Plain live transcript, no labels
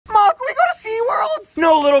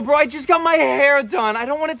No, little bro, I just got my hair done. I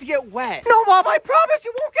don't want it to get wet. No, Mom, I promise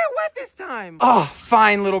it won't get wet this time. Oh,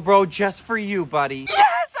 fine, little bro, just for you, buddy.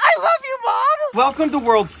 Yes, I love you, Mom. Welcome to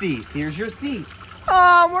World Sea. Here's your seats.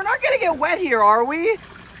 We're not gonna get wet here, are we?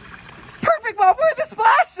 Perfect, Mom, we're in the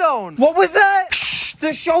splash zone. What was that? Shh,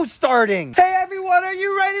 the show's starting. Hey, everyone, are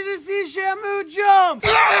you ready to see Shamu jump?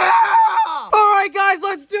 Yeah! All right, guys,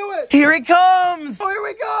 let's do it. Here it comes. Oh, here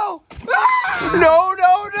we go. Ah! No,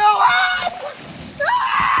 no, no. Ah!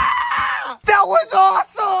 Ah! That was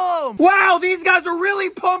awesome. Wow, these guys are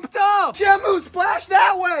really pumped up. Shamu, splash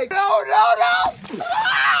that way. No, no, no.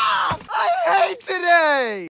 Ah! I hate today.